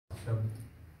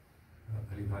सब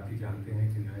भलीभांति जानते हैं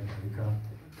कि न्यायपालिका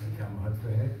का क्या महत्व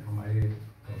है हमारे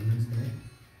गवर्नेंस में,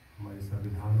 हमारे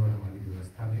संविधान और हमारी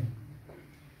व्यवस्था में।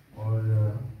 और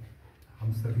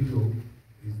हम सभी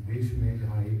लोग इस देश में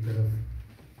जहाँ एक तरफ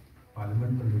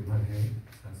पार्लियामेंट पर निर्भर है,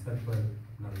 संसद पर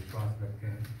अपना विश्वास रखते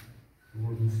हैं, तो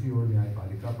वो दूसरी ओर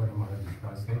न्यायपालिका पर हमारा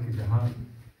विश्वास है कि जहाँ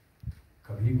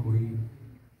कभी कोई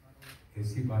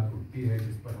ऐसी बात उठती है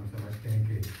जिस पर हम समझते हैं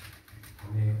कि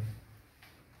हमें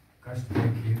कष्ट है,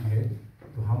 खेद है,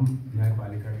 तो हम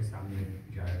न्यायपालिका के सामने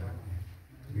जाया करते हैं।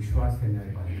 विश्वास है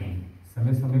न्यायपालिका में।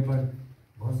 समय समय पर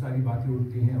बहुत सारी बातें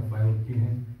उठती हैं, अफवाहें उठती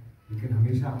हैं, लेकिन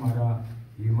हमेशा हमारा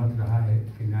ये मत रहा है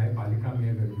कि न्यायपालिका में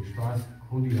अगर विश्वास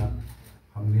खो दिया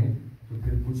हमने तो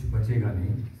फिर कुछ बचेगा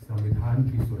नहीं। संविधान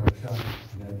की सुरक्षा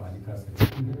न्यायपालिका से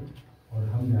होती है और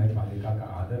हम न्यायपालिका का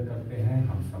आदर करते हैं,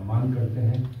 हम सम्मान करते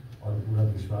हैं और पूरा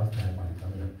विश्वास न्यायपालिका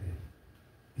में रखते हैं।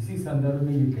 इसी संदर्भ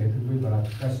में ये कहते हुए बड़ा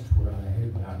कष्ट हो रहा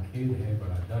है, बड़ा खेद है,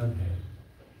 बड़ा दर्द है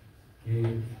कि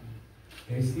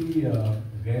ऐसी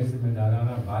गैर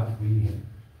जिम्मेदाराना बात हुई है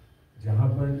जहाँ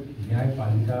पर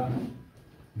न्यायपालिका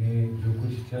में जो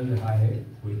कुछ चल रहा है,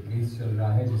 कोई केस चल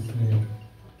रहा है जिसमें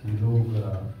लोग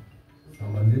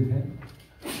संबंधित हैं,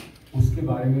 उसके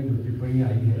बारे में जो टिप्पणी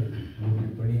आई है वो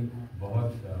टिप्पणी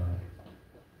बहुत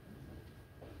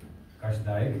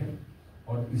कष्टदायक है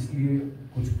और इसलिए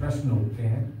कुछ प्रश्न उठते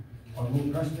हैं। और वो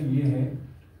प्रश्न ये है,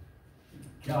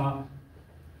 क्या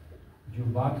जो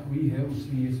बात हुई है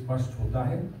उससे ये स्पष्ट होता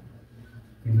है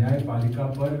कि न्यायपालिका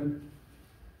पर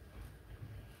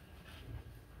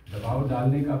दबाव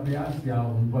डालने का प्रयास या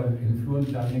उन पर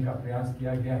इन्फ्लुएंस डालने का प्रयास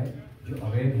किया गया है जो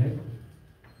अवैध है,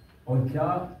 और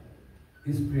क्या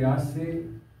इस प्रयास से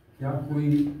क्या कोई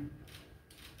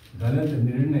गलत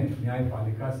निर्णय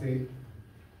न्यायपालिका से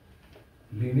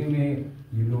लेने में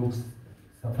ये लोग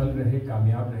सफल रहे,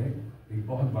 कामयाब रहे, एक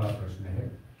बहुत बड़ा प्रश्न है।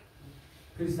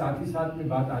 फिर साथ ही साथ में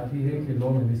बात आती है कि लॉ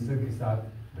मिनिस्टर के साथ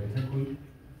बैठक हुई।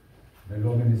 मैं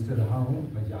लॉ मिनिस्टर रहा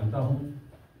हूँ, मैं जानता हूँ,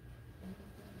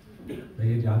 मैं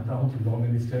ये जानता हूँ कि लॉ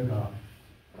मिनिस्टर का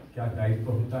क्या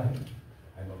दायित्व होता है।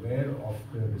 I am aware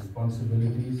of the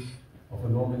responsibilities of a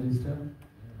law minister,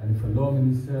 and if a law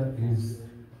minister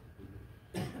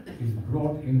is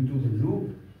brought into the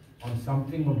loop on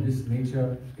something of this nature,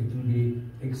 it will be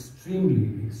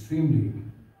extremely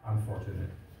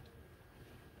unfortunate.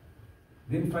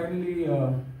 Then finally,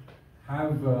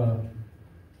 have the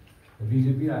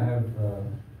BJP. I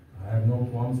have no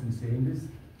qualms in saying this.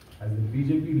 As the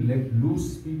BJP let loose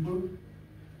people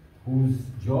whose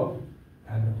job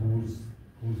and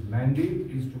whose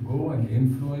mandate is to go and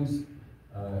influence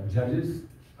judges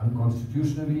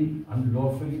unconstitutionally,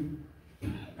 unlawfully.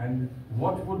 And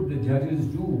what would the judges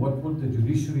do? What would the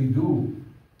judiciary do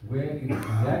where it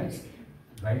reacts,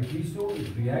 rightly so,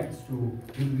 it reacts to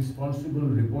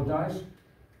irresponsible reportage,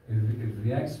 it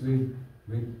reacts with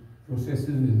processes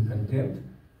in contempt?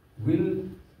 Will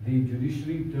the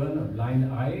judiciary turn a blind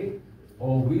eye,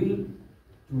 or will,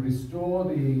 to restore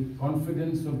the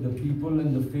confidence of the people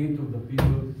and the faith of the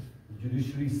people, the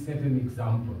judiciary set an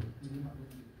example?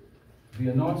 We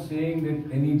are not saying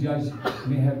that any judge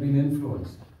may have been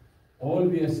influenced. All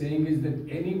we are saying is that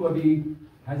anybody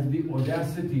has the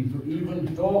audacity to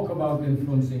even talk about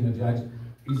influencing a judge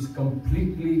is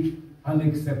completely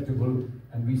unacceptable,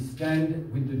 and we stand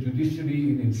with the judiciary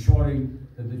in ensuring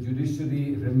that the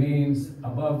judiciary remains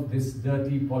above this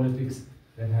dirty politics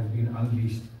that has been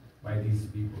unleashed by these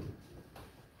people.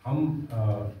 हम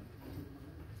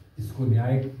इसको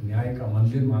न्याय का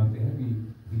मंदिर मानते हैं। We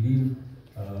believe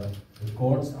the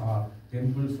courts are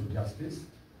temples of justice,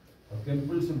 और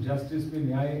temples of justice में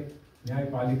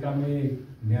न्यायपालिका में,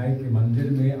 न्याय के मंदिर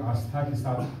में आस्था के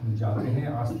साथ हम जाते हैं,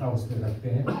 आस्था उसमें रखते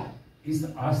हैं। इस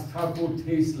आस्था को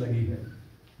ठेस लगी है।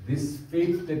 This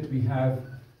faith that we have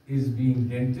is being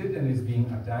dented and is being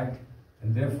attacked, and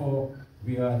therefore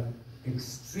we are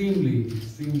extremely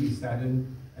saddened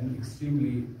and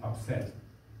extremely upset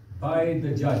by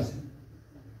the judge.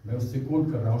 मैं उससे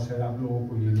कोट कर रहा हूँ, शायद आप लोगों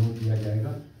को ये नोट किया जाएगा।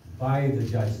 बाय द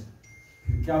जज।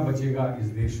 फिर क्या बचेगा इस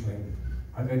देश में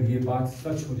अगर ये बात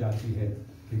सच हो जाती है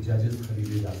कि जजेस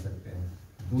खरीदे जा सकते हैं?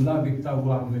 दूल्हा बिकता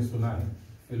हुआ हमने सुना है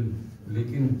फिल्म,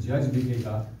 लेकिन जज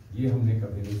बिकेगा ये हमने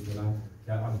कभी नहीं सुना।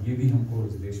 क्या अब ये भी हमको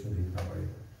इस देश में देखना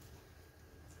पड़ेगा?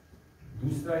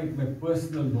 दूसरा, एक मैं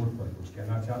पर्सनल नोट पर कुछ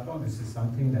कहना चाहता हूँ। This is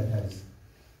something that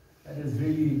has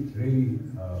really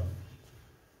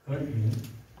hurt me.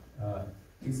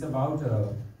 It's about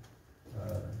a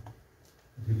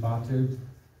departed,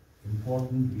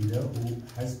 important leader who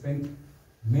has spent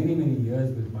many years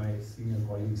with my senior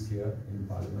colleagues here in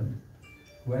Parliament,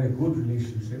 who had a good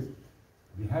relationship,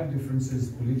 We had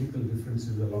differences, political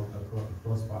differences a lot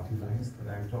across party lines,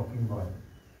 but I'm talking about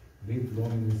late Law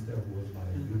Minister who was my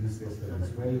predecessor as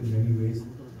well in many ways,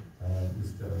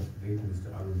 Mr.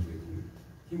 Arun Jaitley.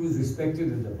 He was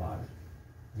respected at the bar.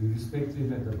 We respected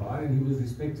him at the bar, and he was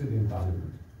respected in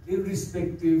Parliament,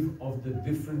 irrespective of the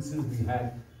differences we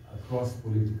had across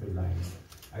political lines.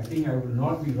 I think I will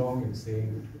not be wrong in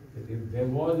saying that if there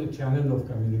was a channel of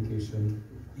communication,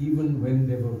 even when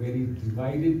there were very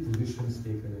divided positions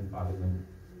taken in Parliament,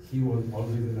 he was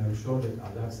always, and I'm sure that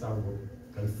Azad Sahab would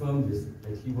confirm this,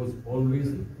 that he was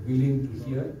always willing to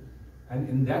hear. And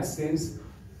in that sense,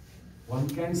 one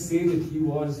can say that he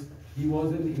was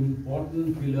an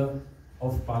important pillar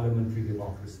of parliamentary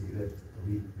democracy that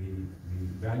we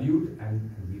valued and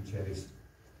we cherished.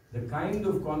 The kind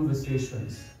of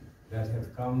conversations that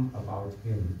have come about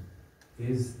him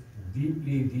is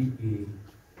deeply, deeply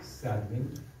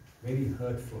saddening, very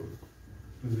hurtful.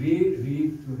 To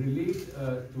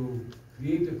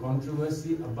create a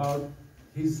controversy about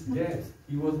his death.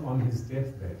 He was on his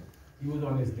deathbed.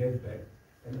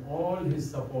 And all his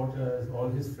supporters, all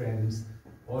his friends,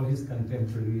 all his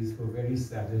contemporaries were very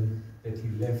saddened that he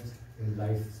left in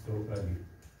life so early.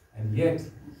 And yet,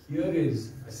 here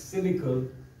is a cynical,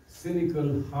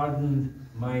 hardened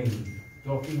mind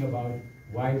talking about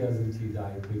why doesn't he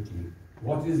die quickly?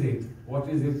 What is it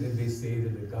that they say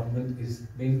that the government is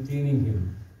maintaining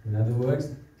him? In other words,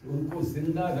 उनको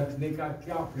जिंदा रखने का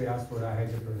क्या प्रयास हो रहा है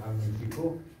कि प्रधानमंत्री को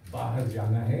बाहर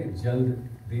जाना है, जल्द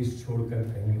देश छोड़कर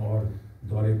कहीं और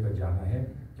दौरे पर जाना है,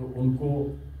 तो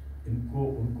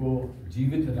उनको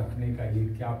जीवित रखने का ये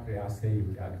क्या प्रयास है, ये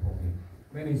क्या होंगे?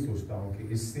 मैं नहीं सोचता हूँ कि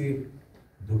इससे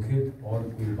दुखित और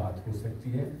कोई बात हो सकती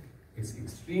है. It's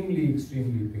extremely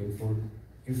painful.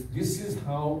 If this is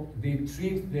how they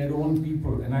treat their own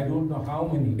people, and I don't know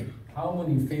how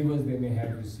many favors they may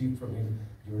have received from him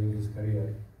during his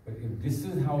career, but if this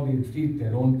is how they treat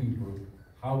their own people,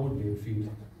 how would they treat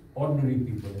ordinary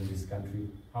people in this country?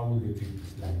 How would they treat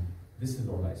this land? This is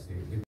all I say.